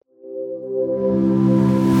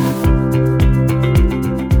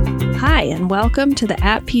welcome to the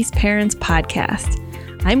At Peace Parents podcast.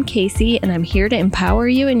 I'm Casey, and I'm here to empower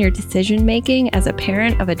you in your decision making as a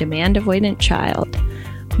parent of a demand avoidant child.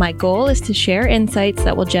 My goal is to share insights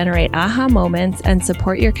that will generate aha moments and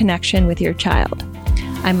support your connection with your child.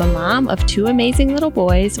 I'm a mom of two amazing little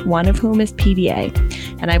boys, one of whom is PDA,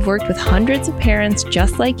 and I've worked with hundreds of parents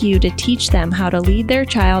just like you to teach them how to lead their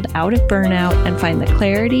child out of burnout and find the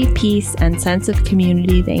clarity, peace, and sense of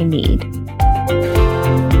community they need.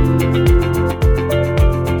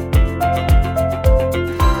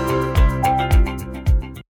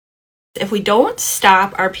 If we don't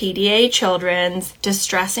stop our PDA children's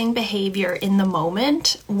distressing behavior in the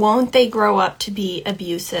moment, won't they grow up to be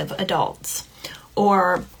abusive adults?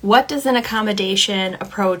 Or what does an accommodation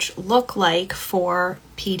approach look like for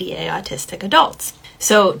PDA autistic adults?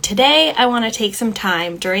 So today I want to take some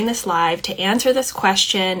time during this live to answer this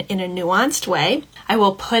question in a nuanced way. I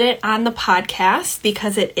will put it on the podcast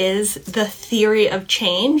because it is the theory of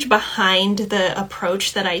change behind the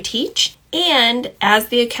approach that I teach. And as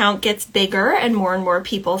the account gets bigger and more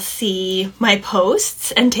people see my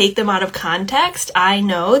posts and take them out of context, I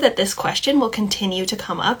know that this question will continue to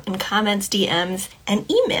come up in comments, DMs, and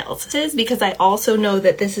emails. This is because I also know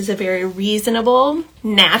that this is a very reasonable,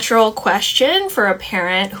 natural question for a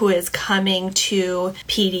parent who is coming to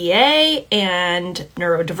PDA and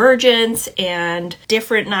neurodivergence and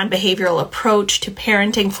different non-behavioral approach to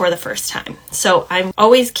parenting for the first time. So I'm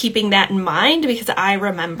always keeping that in mind because I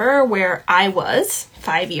remember where I was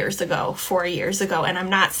 5 years ago, 4 years ago, and I'm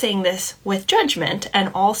not saying this with judgment.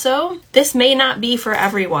 And also, this may not be for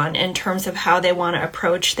everyone in terms of how they want to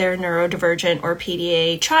approach their neurodivergent or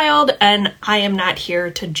PDA child, and I am not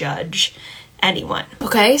here to judge anyone.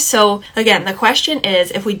 Okay, so again, the question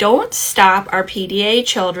is, if we don't stop our PDA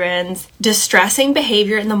children's distressing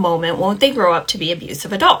behavior in the moment, won't they grow up to be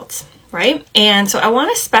abusive adults? Right? And so I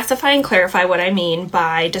want to specify and clarify what I mean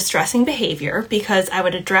by distressing behavior, because I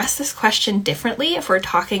would address this question differently if we're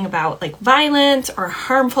talking about like violence or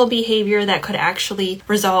harmful behavior that could actually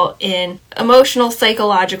result in emotional,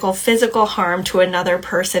 psychological, physical harm to another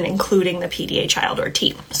person, including the PDA child or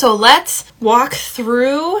teen. So let's walk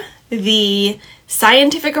through the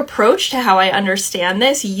scientific approach to how I understand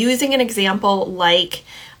this using an example like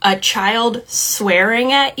a child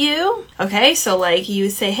swearing at you. Okay, so like you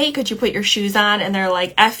say, hey, could you put your shoes on? And they're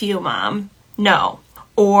like, F you, mom. No.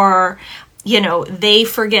 Or, they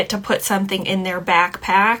forget to put something in their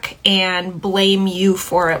backpack and blame you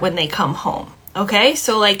for it when they come home. Okay,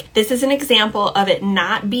 so like this is an example of it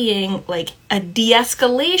not being like a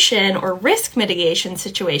de-escalation or risk mitigation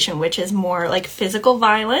situation, which is more like physical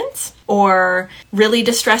violence or really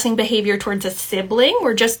distressing behavior towards a sibling.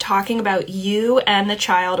 We're just talking about you and the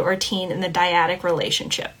child or teen in the dyadic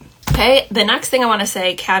relationship. Okay, the next thing I want to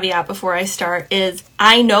say, caveat before I start, is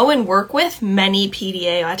I know and work with many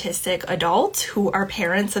PDA autistic adults who are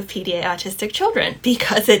parents of PDA autistic children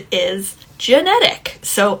because it is genetic.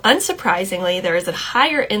 So unsurprisingly, there is a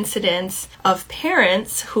higher incidence of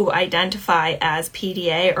parents who identify as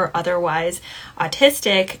PDA or otherwise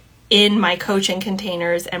autistic in my coaching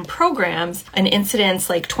containers and programs. An incidence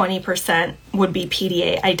like 20% would be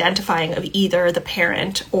PDA identifying of either the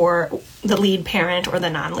parent or the lead parent or the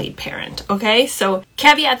non-lead parent. Okay, so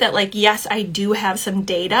caveat that like, yes, I do have some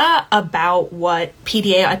data about what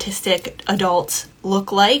PDA autistic adults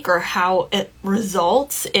look like or how it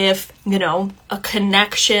results if, a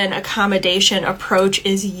connection accommodation approach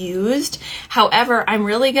is used. However, I'm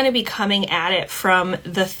really going to be coming at it from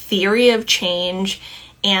the theory of change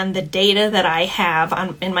and the data that I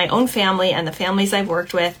have in my own family and the families I've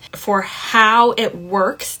worked with for how it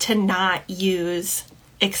works to not use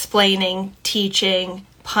explaining, teaching,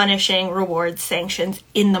 punishing, rewards, sanctions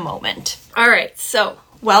in the moment. All right, so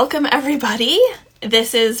welcome everybody.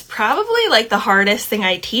 This is probably like the hardest thing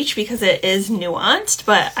I teach because it is nuanced,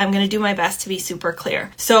 but I'm going to do my best to be super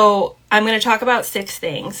clear. So I'm going to talk about 6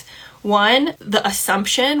 things. 1, the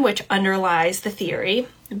assumption which underlies the theory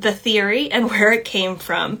and where it came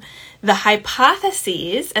from, the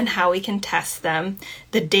hypotheses and how we can test them,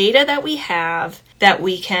 the data that we have that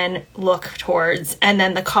we can look towards, and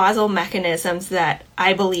then the causal mechanisms that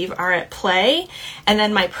I believe are at play, and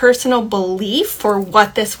then my personal belief for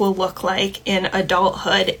what this will look like in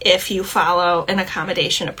adulthood if you follow an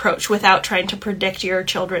accommodation approach without trying to predict your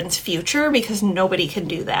children's future, because nobody can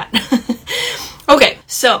do that. Okay,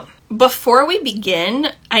 so before we begin,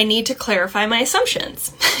 I need to clarify my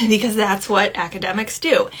assumptions because that's what academics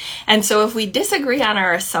do. And so if we disagree on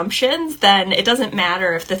our assumptions, then it doesn't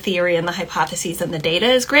matter if the theory and the hypotheses and the data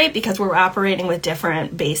is great because we're operating with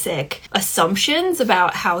different basic assumptions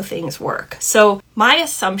about how things work. So my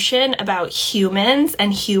assumption about humans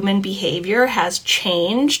and human behavior has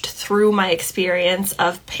changed through my experience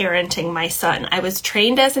of parenting my son. I was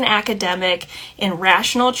trained as an academic in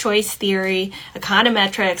rational choice theory,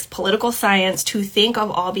 econometrics, political science to think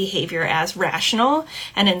of all behavior as rational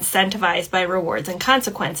and incentivized by rewards and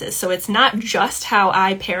consequences. So it's not just how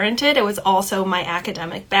I parented, it was also my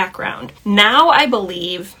academic background. Now I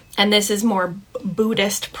believe, and this is more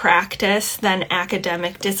Buddhist practice than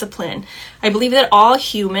academic discipline, I believe that all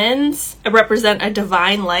humans represent a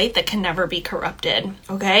divine light that can never be corrupted,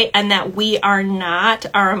 okay? And that we are not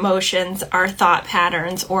our emotions, our thought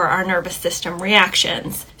patterns, or our nervous system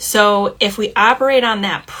reactions. So if we operate on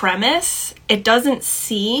that premise, it doesn't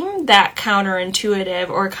seem that counterintuitive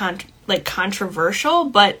or controversial,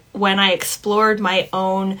 but when I explored my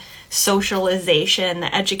own socialization,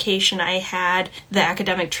 the education I had, the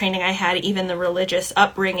academic training I had, even the religious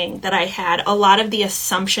upbringing that I had, a lot of the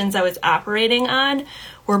assumptions I was operating on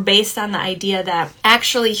were based on the idea that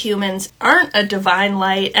actually humans aren't a divine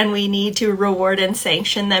light and we need to reward and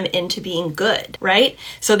sanction them into being good, right?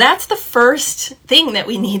 So that's the first thing that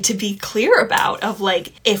we need to be clear about of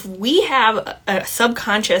like, if we have a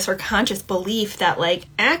subconscious or conscious belief that like,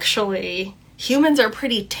 actually humans are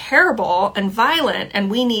pretty terrible and violent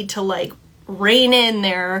and we need to like rein in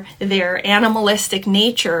their animalistic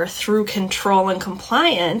nature through control and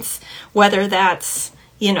compliance, whether that's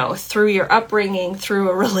through your upbringing, through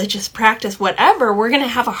a religious practice, whatever, we're going to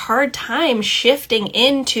have a hard time shifting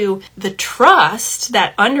into the trust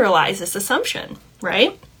that underlies this assumption,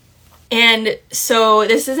 right? And so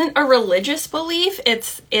this isn't a religious belief,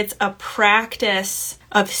 it's a practice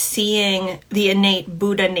of seeing the innate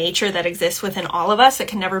Buddha nature that exists within all of us. It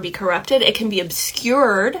can never be corrupted. It can be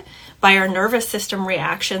obscured by our nervous system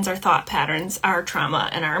reactions, our thought patterns, our trauma,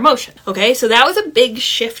 and our emotion. Okay, so that was a big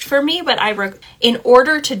shift for me, but in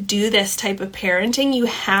order to do this type of parenting, you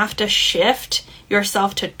have to shift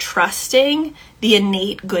yourself to trusting the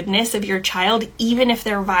innate goodness of your child, even if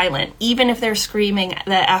they're violent, even if they're screaming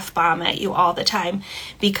the F-bomb at you all the time.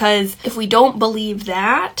 Because if we don't believe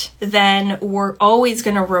that, then we're always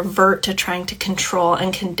going to revert to trying to control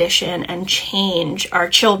and condition and change our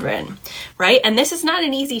children, right? And this is not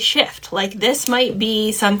an easy shift. Like, this might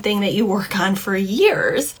be something that you work on for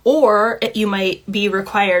years, or you might be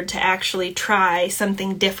required to actually try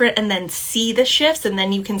something different and then see the shifts, and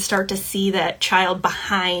then you can start to see that child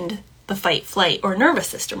behind the fight, flight, or nervous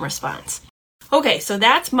system response. Okay, so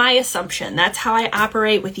that's my assumption. That's how I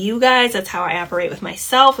operate with you guys. That's how I operate with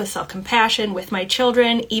myself, with self-compassion, with my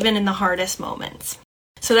children, even in the hardest moments.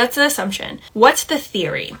 So that's the assumption. What's the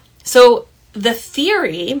theory? So the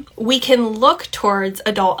theory, we can look towards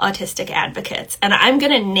adult autistic advocates, and I'm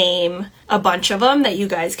going to name a bunch of them that you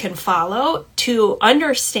guys can follow to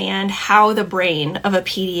understand how the brain of a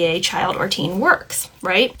PDA child or teen works,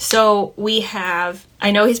 right? So we have,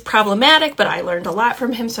 I know he's problematic, but I learned a lot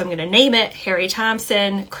from him, so I'm going to name it: Harry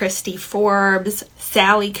Thompson, Christy Forbes,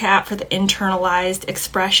 Sally Capp for the internalized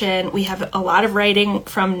expression. We have a lot of writing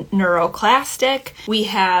from Neuroclastic. We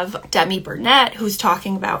have Demi Burnett, who's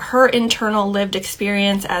talking about her internal lived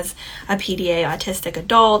experience as a PDA autistic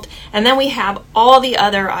adult. And then we have all the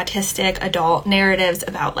other autistic adult narratives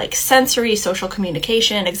about like sensory, social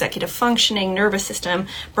communication, executive functioning, nervous system,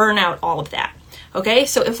 burnout, all of that. Okay,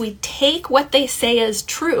 so if we take what they say as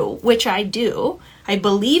true, which I do, I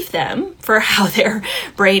believe them for how their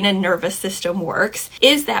brain and nervous system works,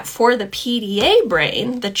 is that for the PDA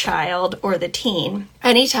brain, the child or the teen,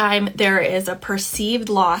 anytime there is a perceived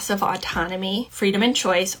loss of autonomy, freedom and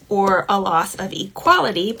choice, or a loss of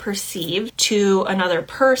equality perceived to another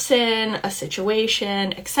person, a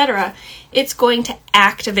situation, etc., it's going to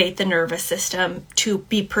activate the nervous system to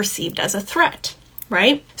be perceived as a threat.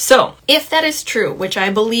 Right? So if that is true, which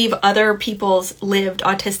I believe other people's lived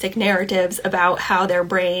autistic narratives about how their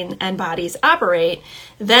brain and bodies operate,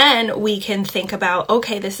 then we can think about,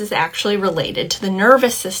 okay, this is actually related to the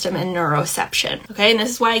nervous system and neuroception. Okay, and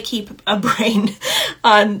this is why I keep a brain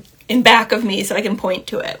in back of me so I can point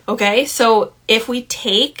to it. Okay, so if we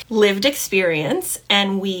take lived experience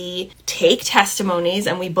and we take testimonies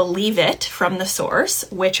and we believe it from the source,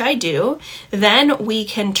 which I do, then we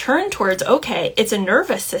can turn towards, okay, it's a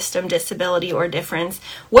nervous system disability or difference.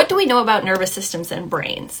 What do we know about nervous systems and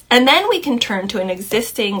brains? And then we can turn to an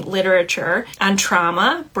existing literature on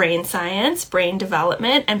trauma, brain science, brain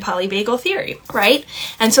development, and polyvagal theory, right?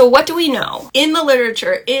 And so what do we know in the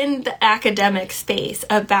literature, in the academic space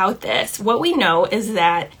about this? What we know is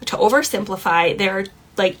that, to oversimplify, there are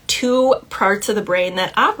like two parts of the brain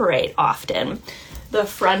that operate often. The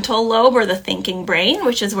frontal lobe, or the thinking brain,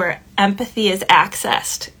 which is where empathy is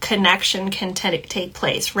accessed, connection can take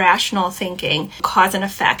place, rational thinking, cause and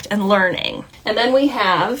effect, and learning. And then we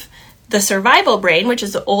have the survival brain, which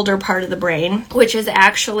is the older part of the brain, which is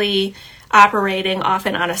actually operating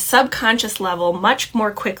often on a subconscious level much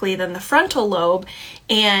more quickly than the frontal lobe.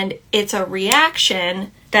 And it's a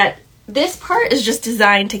reaction that this part is just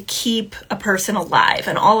designed to keep a person alive,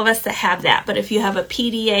 and all of us that have that. But if you have a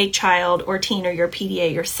PDA child or teen, or you're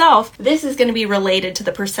PDA yourself, this is going to be related to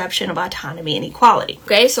the perception of autonomy and equality.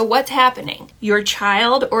 Okay, so what's happening? Your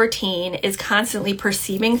child or teen is constantly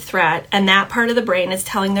perceiving threat, and that part of the brain is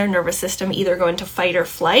telling their nervous system either go into fight or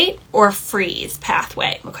flight or freeze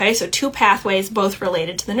pathway. Okay, so two pathways, both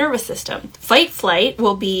related to the nervous system. Fight flight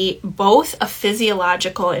will be both a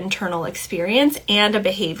physiological internal experience and a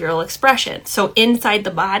behavioral expression. So inside the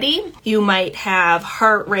body, you might have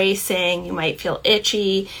heart racing, you might feel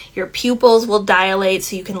itchy, your pupils will dilate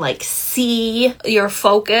so you can like see your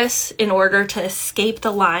focus in order to escape the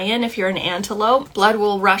lion. If you're an antelope, blood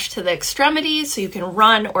will rush to the extremities so you can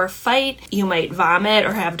run or fight. You might vomit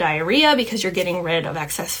or have diarrhea because you're getting rid of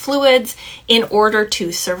excess fluids in order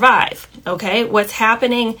to survive. Okay, what's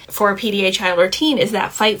happening for a PDA child or teen is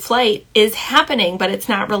that fight flight is happening, but it's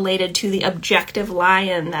not related to the objective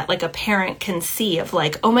lion that like a parent can see of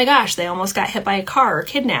like, oh my gosh, they almost got hit by a car or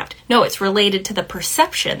kidnapped. No, it's related to the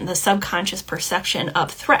perception, the subconscious perception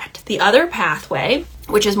of threat. The other pathway,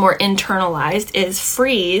 which is more internalized, is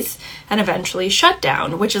freeze and eventually shut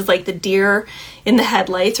down, which is like the deer in the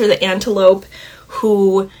headlights or the antelope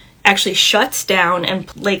who actually shuts down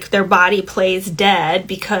and like their body plays dead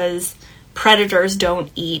because predators don't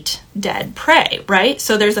eat dead prey, right?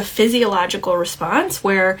 So there's a physiological response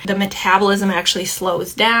where the metabolism actually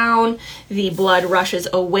slows down, the blood rushes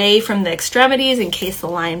away from the extremities in case the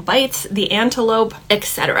lion bites the antelope,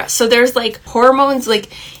 etc. So there's like hormones,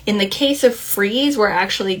 like in the case of freeze, we're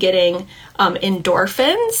actually getting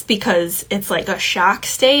endorphins because it's like a shock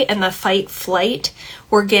state, and the fight flight,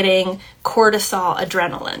 we're getting cortisol,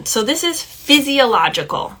 adrenaline. So this is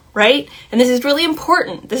physiological, right? And this is really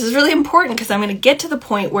important. This is really important because I'm going to get to the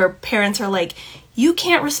point where parents are like, you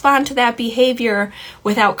can't respond to that behavior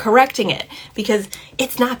without correcting it because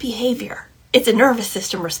it's not behavior. It's a nervous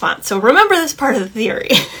system response. So remember this part of the theory.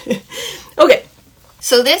 Okay.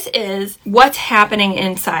 So this is what's happening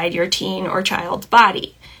inside your teen or child's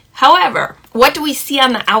body. However, what do we see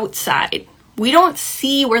on the outside? We don't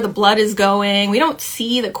see where the blood is going. We don't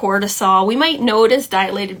see the cortisol. We might notice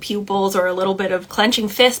dilated pupils or a little bit of clenching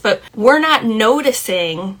fists, but we're not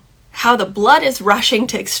noticing how the blood is rushing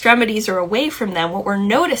to extremities or away from them. What we're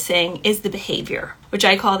noticing is the behavior, which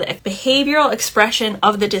I call the behavioral expression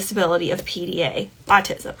of the disability of PDA,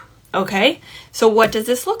 autism. Okay? So what does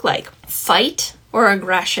this look like? Fight or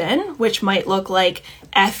aggression, which might look like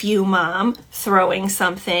F you, mom, throwing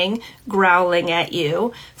something, growling at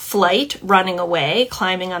you. Flight, running away,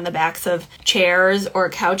 climbing on the backs of chairs or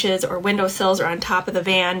couches or windowsills or on top of the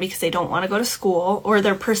van because they don't want to go to school, or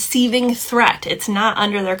they're perceiving threat. It's not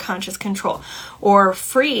under their conscious control. Or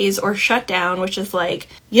freeze or shut down, which is like,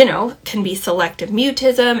 can be selective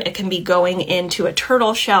mutism. It can be going into a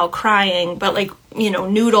turtle shell, crying, but like,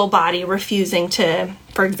 noodle body refusing to,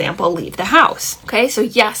 for example, leave the house. Okay, so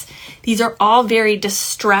yes, these are all very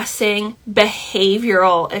distressing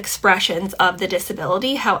behavioral expressions of the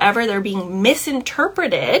disability. However, they're being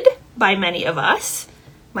misinterpreted by many of us,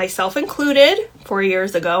 myself included, 4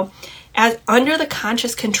 years ago, as under the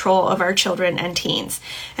conscious control of our children and teens.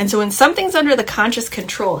 And so when something's under the conscious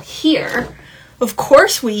control here, of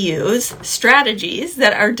course we use strategies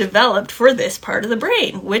that are developed for this part of the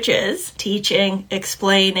brain, which is teaching,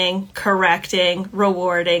 explaining, correcting,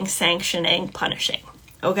 rewarding, sanctioning, punishing.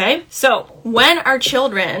 Okay, so when our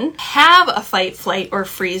children have a fight, flight, or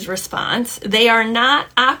freeze response, they are not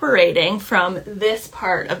operating from this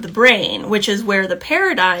part of the brain, which is where the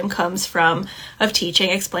paradigm comes from of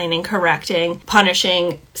teaching, explaining, correcting,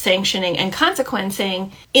 punishing, sanctioning, and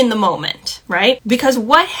consequencing in the moment, right? Because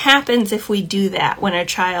what happens if we do that when a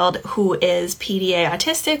child who is PDA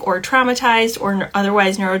autistic or traumatized or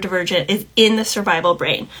otherwise neurodivergent is in the survival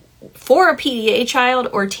brain? for a PDA child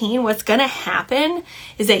or teen, what's going to happen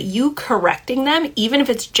is that you correcting them, even if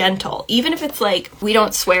it's gentle, even if it's like, we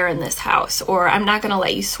don't swear in this house, or I'm not going to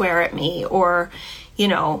let you swear at me, or, you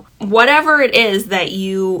know, whatever it is that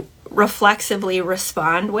you reflexively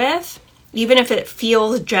respond with, even if it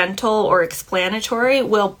feels gentle or explanatory,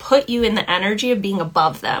 will put you in the energy of being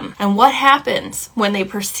above them. And what happens when they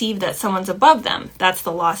perceive that someone's above them? That's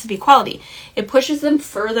the loss of equality. It pushes them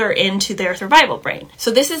further into their survival brain. So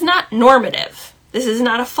this is not normative. This is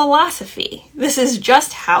not a philosophy. This is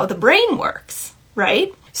just how the brain works,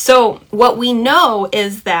 right? So what we know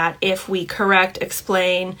is that if we correct,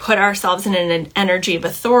 explain, put ourselves in an energy of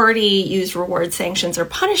authority, use reward, sanctions, or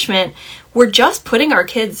punishment, we're just putting our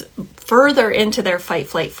kids further into their fight,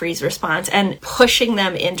 flight, freeze response and pushing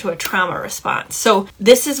them into a trauma response. So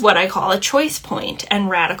this is what I call a choice point and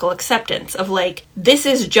radical acceptance of like, this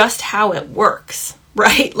is just how it works,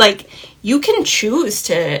 right? Like, you can choose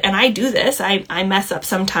to, and I do this, I mess up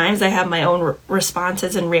sometimes, I have my own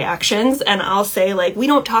responses and reactions, and I'll say like, we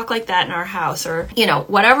don't talk like that in our house, or, you know,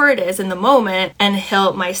 whatever it is in the moment, and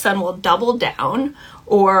my son will double down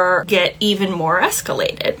or get even more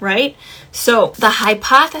escalated, right? So the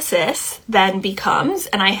hypothesis then becomes,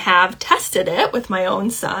 and I have tested it with my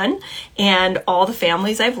own son and all the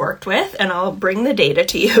families I've worked with, and I'll bring the data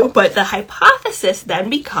to you, but the hypothesis then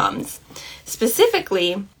becomes,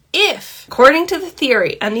 specifically, if, according to the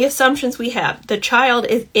theory and the assumptions we have, the child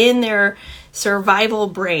is in their survival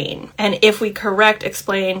brain, and if we correct,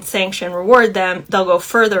 explain, sanction, reward them, they'll go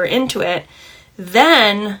further into it,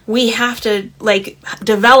 then we have to like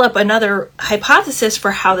develop another hypothesis for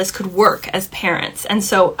how this could work as parents. And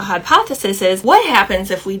so a hypothesis is, what happens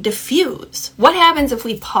if we diffuse? What happens if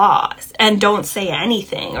we pause and don't say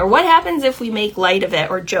anything? Or what happens if we make light of it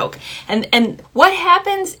or joke? And what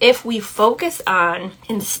happens if we focus on,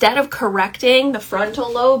 instead of correcting the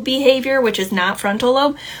frontal lobe behavior, which is not frontal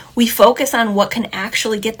lobe, we focus on what can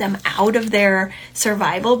actually get them out of their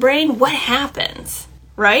survival brain? What happens,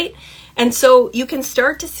 right? And so you can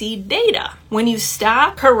start to see data. When you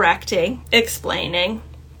stop correcting, explaining,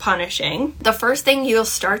 punishing, the first thing you'll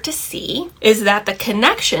start to see is that the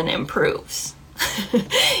connection improves.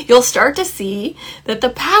 You'll start to see that the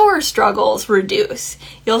power struggles reduce.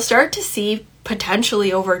 You'll start to see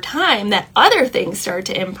potentially over time that other things start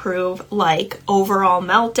to improve, like overall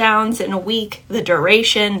meltdowns in a week, the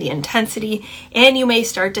duration, the intensity, and you may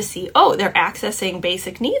start to see, oh, they're accessing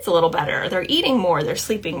basic needs a little better, they're eating more, they're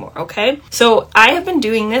sleeping more, okay? So I have been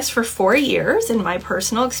doing this for 4 years in my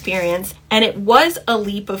personal experience, and it was a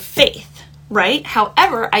leap of faith, right?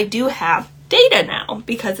 However, I do have data now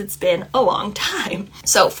because it's been a long time.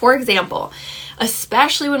 So for example,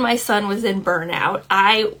 especially when my son was in burnout,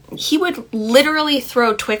 he would literally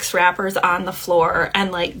throw Twix wrappers on the floor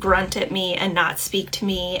and like grunt at me and not speak to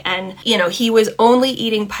me. And, you know, he was only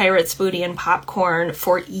eating Pirate's Booty and popcorn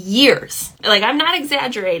for years. Like, I'm not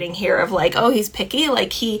exaggerating here of like, oh, he's picky.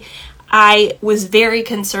 Like I was very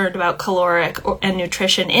concerned about caloric and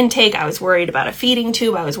nutrition intake. I was worried about a feeding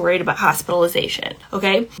tube. I was worried about hospitalization.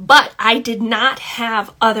 Okay. But I did not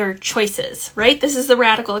have other choices, right? This is the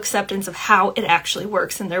radical acceptance of how it actually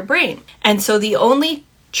works in their brain. And so the only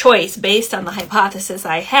choice based on the hypothesis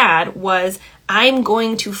I had was, I'm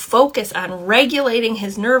going to focus on regulating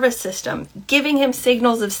his nervous system, giving him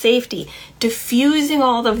signals of safety, diffusing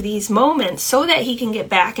all of these moments so that he can get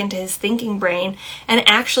back into his thinking brain and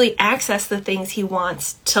actually access the things he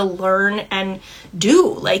wants to learn and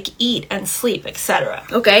do, like eat and sleep, etc.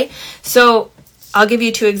 Okay, so I'll give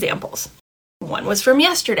you 2 examples. One was from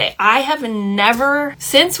yesterday. I have never,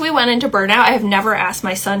 since we went into burnout, I have never asked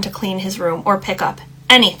my son to clean his room or pick up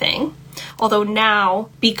anything. Although now,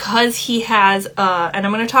 because he has, and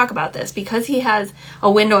I'm going to talk about this, because he has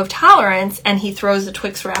a window of tolerance and he throws the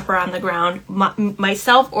Twix wrapper on the ground,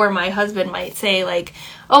 myself or my husband might say like,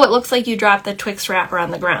 oh, it looks like you dropped the Twix wrapper on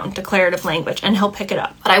the ground, declarative language, and he'll pick it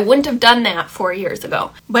up. But I wouldn't have done that 4 years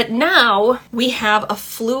ago. But now we have a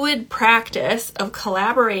fluid practice of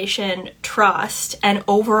collaboration, trust, and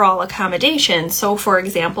overall accommodation. So for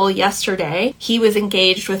example, yesterday he was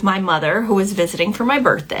engaged with my mother who was visiting for my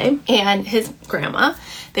birthday and his grandma.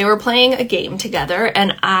 They were playing a game together,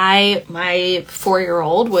 and my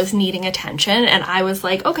 4-year-old was needing attention, and I was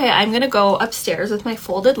like, okay, I'm going to go upstairs with my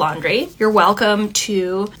folded laundry. You're welcome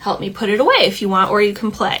to help me put it away if you want, or you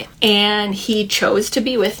can play. And he chose to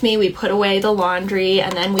be with me. We put away the laundry,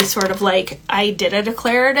 and then we sort of like, I did a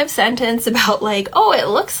declarative sentence about like, oh, it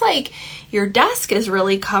looks like your desk is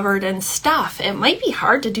really covered in stuff. It might be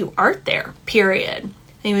hard to do art there, period. And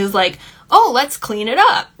he was like, oh, let's clean it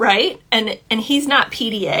up, right? And he's not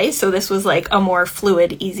PDA, so this was like a more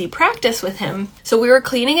fluid, easy practice with him. So we were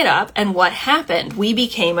cleaning it up, and what happened? We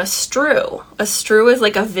became a strew. A strew is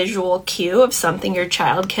like a visual cue of something your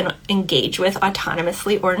child can engage with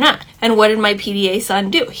autonomously or not. And what did my PDA son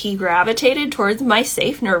do? He gravitated towards my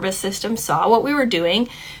safe nervous system, saw what we were doing,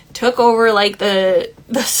 took over like the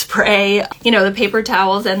spray, the paper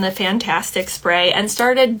towels and the Fantastic spray, and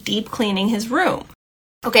started deep cleaning his room.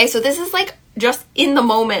 Okay, so this is like just in the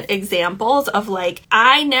moment examples of like,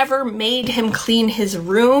 I never made him clean his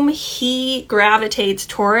room. He gravitates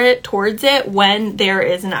towards it when there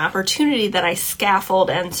is an opportunity that I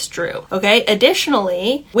scaffold and strew. Okay,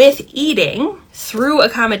 additionally, with eating through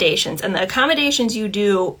accommodations, and the accommodations you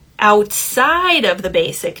do outside of the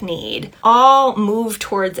basic need all move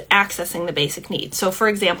towards accessing the basic need. So for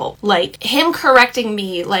example, like him correcting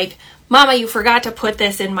me, like, Mama, you forgot to put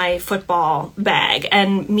this in my football bag,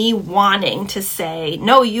 and me wanting to say,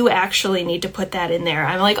 no, you actually need to put that in there.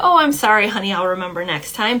 I'm like, oh, I'm sorry, honey, I'll remember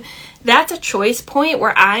next time. That's a choice point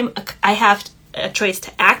where I have a choice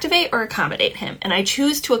to activate or accommodate him. And I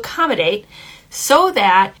choose to accommodate so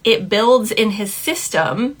that it builds in his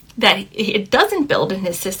system, that it doesn't build in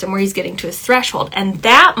his system where he's getting to his threshold. And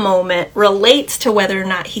that moment relates to whether or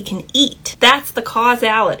not he can eat. That's the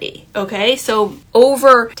causality, okay? So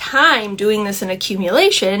over time, doing this in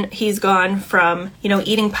accumulation, he's gone from,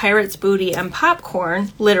 eating pirate's booty and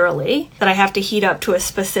popcorn, literally, that I have to heat up to a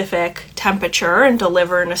specific temperature and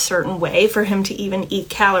deliver in a certain way for him to even eat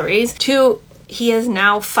calories, to he has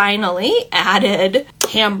now finally added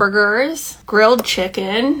hamburgers, grilled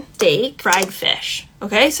chicken, steak, fried fish.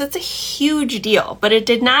 Okay, so it's a huge deal, but it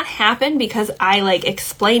did not happen because I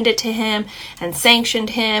explained it to him and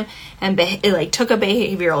sanctioned him and took a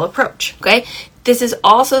behavioral approach. Okay, this is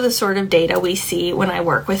also the sort of data we see when I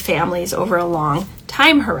work with families over a long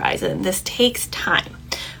time horizon. This takes time.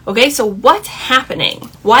 Okay, so what's happening?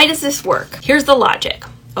 Why does this work? Here's the logic.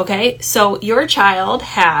 Okay, so your child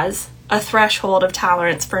has a threshold of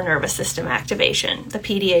tolerance for nervous system activation, the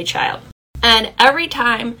PDA child. And every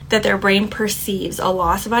time that their brain perceives a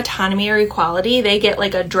loss of autonomy or equality, they get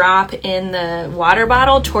like a drop in the water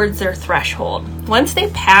bottle towards their threshold. Once they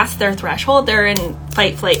pass their threshold, they're in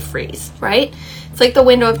fight, flight, freeze, right? It's like the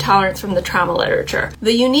window of tolerance from the trauma literature.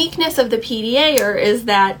 The uniqueness of the PDAer is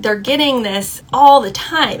that they're getting this all the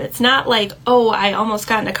time. It's not like, oh, I almost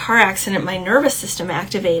got in a car accident, my nervous system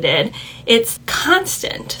activated. It's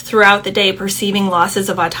constant throughout the day, perceiving losses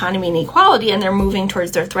of autonomy and equality, and they're moving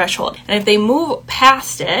towards their threshold. And if they move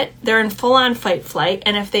past it, they're in full-on fight flight.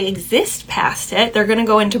 And if they exist past it, they're going to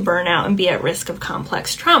go into burnout and be at risk of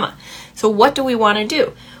complex trauma. So what do we want to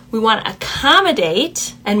do? We want to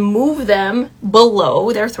accommodate and move them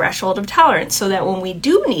below their threshold of tolerance so that when we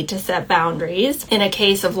do need to set boundaries in a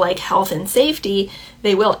case of health and safety,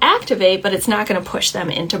 they will activate, but it's not going to push them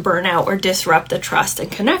into burnout or disrupt the trust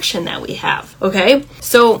and connection that we have. Okay?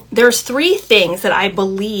 So there's 3 things that I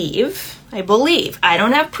believe, I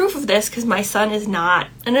don't have proof of this because my son is not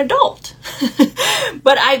an adult,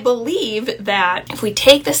 but I believe that if we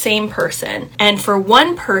take the same person and for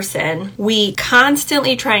one person, we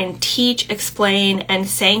constantly try and teach, explain, and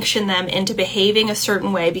sanction them into behaving a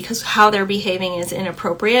certain way because how they're behaving is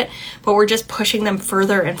inappropriate, but we're just pushing them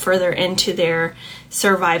further and further into their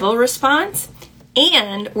survival response.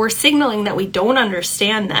 And we're signaling that we don't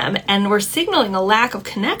understand them, and we're signaling a lack of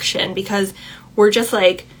connection because we're just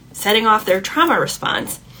setting off their trauma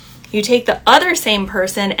response. You take the other same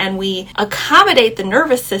person and we accommodate the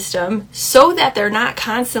nervous system so that they're not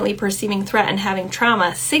constantly perceiving threat and having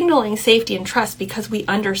trauma, signaling safety and trust because we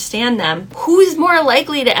understand them. Who's more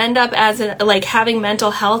likely to end up as having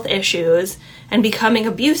mental health issues and becoming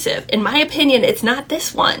abusive? In my opinion, it's not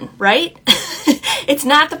this one, right? It's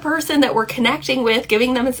not the person that we're connecting with,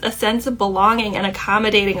 giving them a sense of belonging and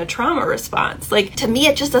accommodating a trauma response. To me,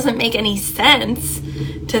 it just doesn't make any sense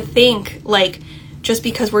to think just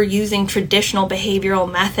because we're using traditional behavioral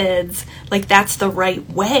methods, that's the right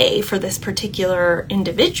way for this particular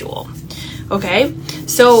individual. Okay,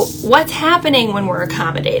 so what's happening when we're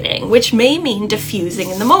accommodating, which may mean diffusing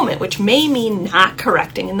in the moment, which may mean not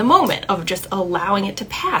correcting in the moment, of just allowing it to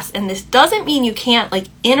pass. And this doesn't mean you can't,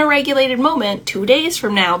 in a regulated moment, 2 days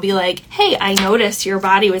from now, be hey, I noticed your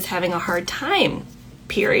body was having a hard time,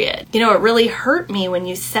 period. It really hurt me when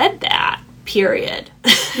you said that, period.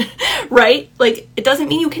 Right? It doesn't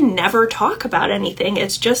mean you can never talk about anything.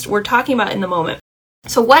 It's just we're talking about in the moment.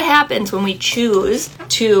 So what happens when we choose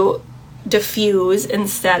to diffuse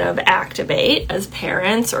instead of activate as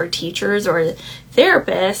parents or teachers or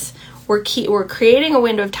therapists? We're creating a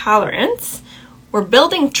window of tolerance. We're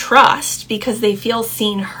building trust because they feel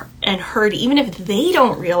seen and heard, even if they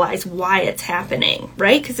don't realize why it's happening,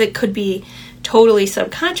 right? Because it could be totally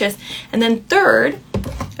subconscious. And then third,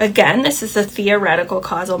 again, this is a theoretical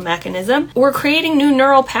causal mechanism. We're creating new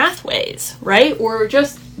neural pathways, right? We're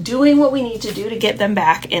just doing what we need to do to get them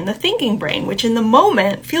back in the thinking brain, which in the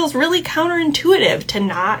moment feels really counterintuitive to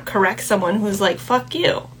not correct someone who's like, fuck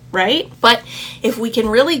you, right? But if we can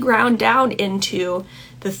really ground down into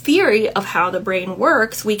the theory of how the brain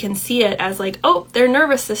works, we can see it as like, oh, their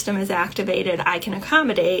nervous system is activated, I can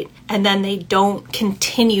accommodate, and then they don't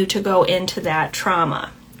continue to go into that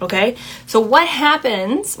trauma. Okay, so what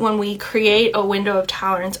happens when we create a window of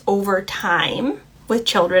tolerance over time with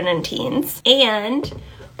children and teens, and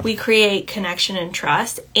we create connection and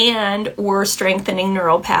trust, and we're strengthening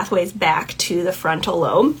neural pathways back to the frontal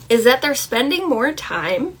lobe, is that they're spending more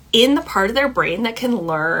time in the part of their brain that can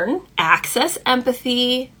learn, access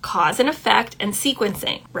empathy, cause and effect, and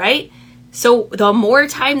sequencing, right? So the more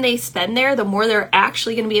time they spend there, the more they're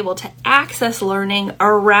actually going to be able to access learning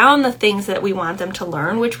around the things that we want them to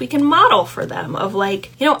learn, which we can model for them of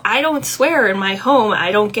like, I don't swear in my home.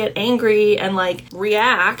 I don't get angry and like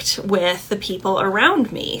react with the people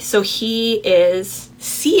around me. So he is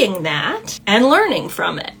seeing that and learning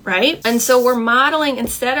from it, right? And so we're modeling,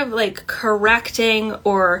 instead of like correcting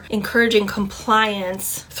or encouraging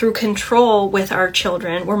compliance through control with our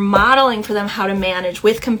children, we're modeling for them how to manage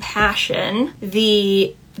with compassion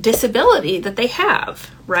the disability that they have,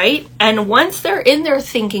 right? And once they're in their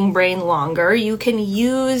thinking brain longer, you can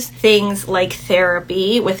use things like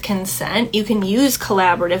therapy with consent. You can use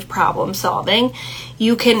collaborative problem solving.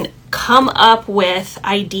 You can come up with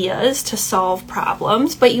ideas to solve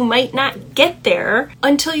problems, but you might not get there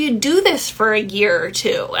until you do this for a year or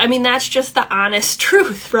two. I mean, that's just the honest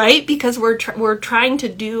truth, right? Because we're trying to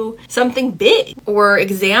do something big. We're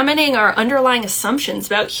examining our underlying assumptions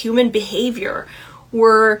about human behavior.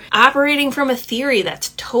 We're operating from a theory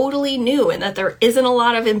that's totally new and that there isn't a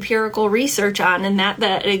lot of empirical research on, and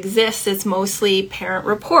that exists, it's mostly parent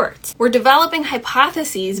reports. We're developing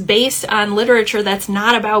hypotheses based on literature that's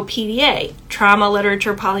not about PDA, trauma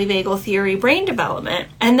literature, polyvagal theory, brain development.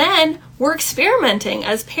 And then we're experimenting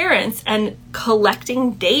as parents and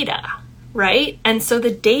collecting data, right? And so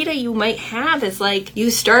the data you might have is like, you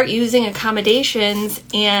start using accommodations,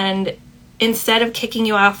 and instead of kicking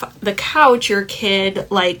you off the couch, your kid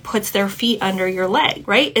like puts their feet under your leg,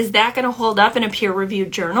 right? Is that going to hold up in a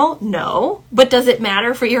peer-reviewed journal? No. But does it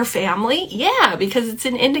matter for your family? Yeah, because it's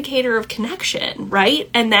an indicator of connection, right?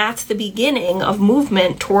 And that's the beginning of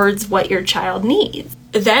movement towards what your child needs.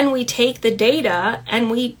 Then we take the data and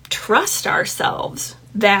we trust ourselves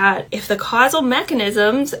that if the causal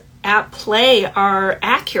mechanisms at play are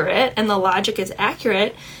accurate and the logic is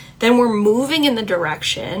accurate, then we're moving in the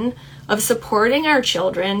direction of supporting our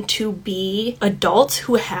children to be adults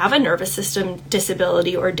who have a nervous system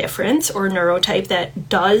disability or difference or neurotype that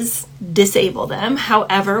does disable them.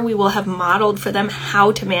 However, we will have modeled for them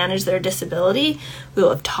how to manage their disability. We will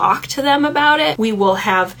have talked to them about it. We will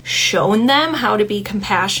have shown them how to be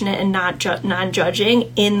compassionate and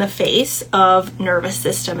non-judging in the face of nervous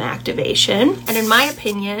system activation. And in my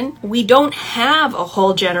opinion, we don't have a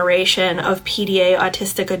whole generation of PDA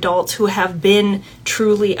autistic adults who have been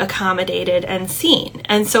truly accommodated and seen.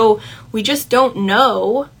 And so we just don't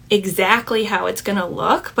know exactly how it's going to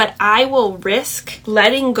look, but I will risk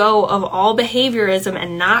letting go of all behaviorism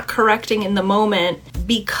and not correcting in the moment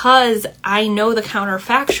because I know the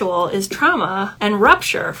counterfactual is trauma and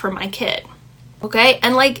rupture for my kid. Okay?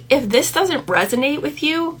 And like, if this doesn't resonate with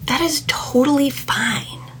you, that is totally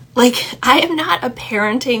fine. Like, I am not a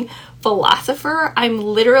parenting philosopher. I'm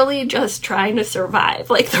literally just trying to survive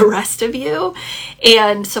like the rest of you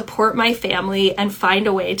and support my family and find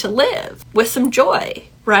a way to live with some joy,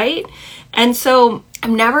 right? And so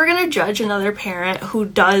I'm never going to judge another parent who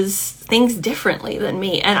does things differently than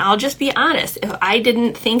me. And I'll just be honest, if I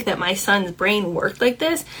didn't think that my son's brain worked like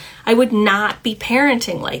this, I would not be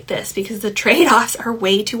parenting like this because the trade-offs are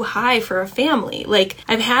way too high for a family. Like,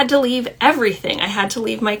 I've had to leave everything. I had to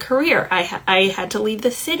leave my career. I had to leave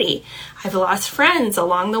the city. I've lost friends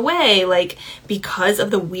along the way, like, because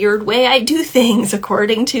of the weird way I do things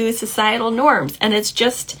according to societal norms. And it's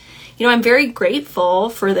just, I'm very grateful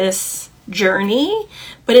for this journey,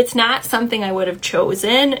 but it's not something I would have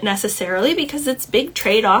chosen necessarily because it's big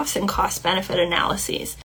trade-offs and cost-benefit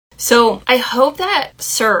analyses. So I hope that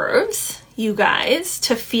serves you guys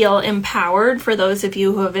to feel empowered for those of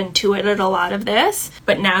you who have intuited a lot of this,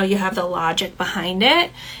 but now you have the logic behind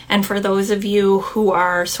it. And for those of you who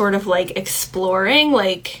are sort of like exploring,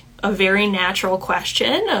 like, a very natural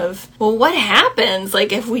question of, well, what happens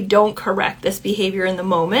like if we don't correct this behavior in the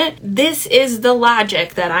moment? This is the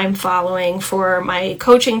logic that I'm following for my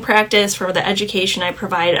coaching practice, for the education I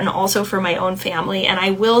provide, and also for my own family. And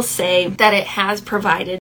I will say that it has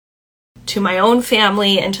provided to my own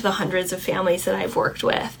family and to the hundreds of families that I've worked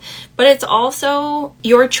with. But it's also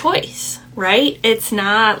your choice, right? It's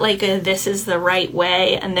not like this is the right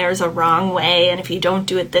way and there's a wrong way, and if you don't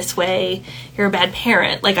do it this way, you're a bad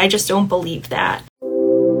parent. Like, I just don't believe that.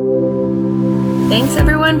 Thanks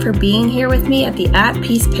everyone for being here with me at the At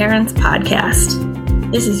Peace Parents podcast.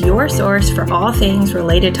 This is your source for all things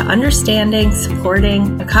related to understanding,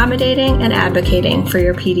 supporting, accommodating, and advocating for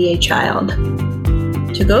your PDA child.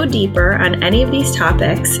 To go deeper on any of these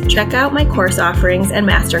topics, check out my course offerings and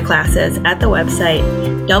masterclasses at the website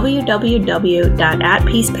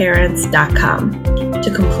www.atpeaceparents.com.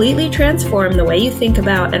 To completely transform the way you think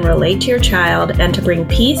about and relate to your child and to bring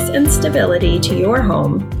peace and stability to your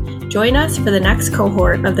home, join us for the next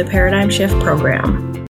cohort of the Paradigm Shift program.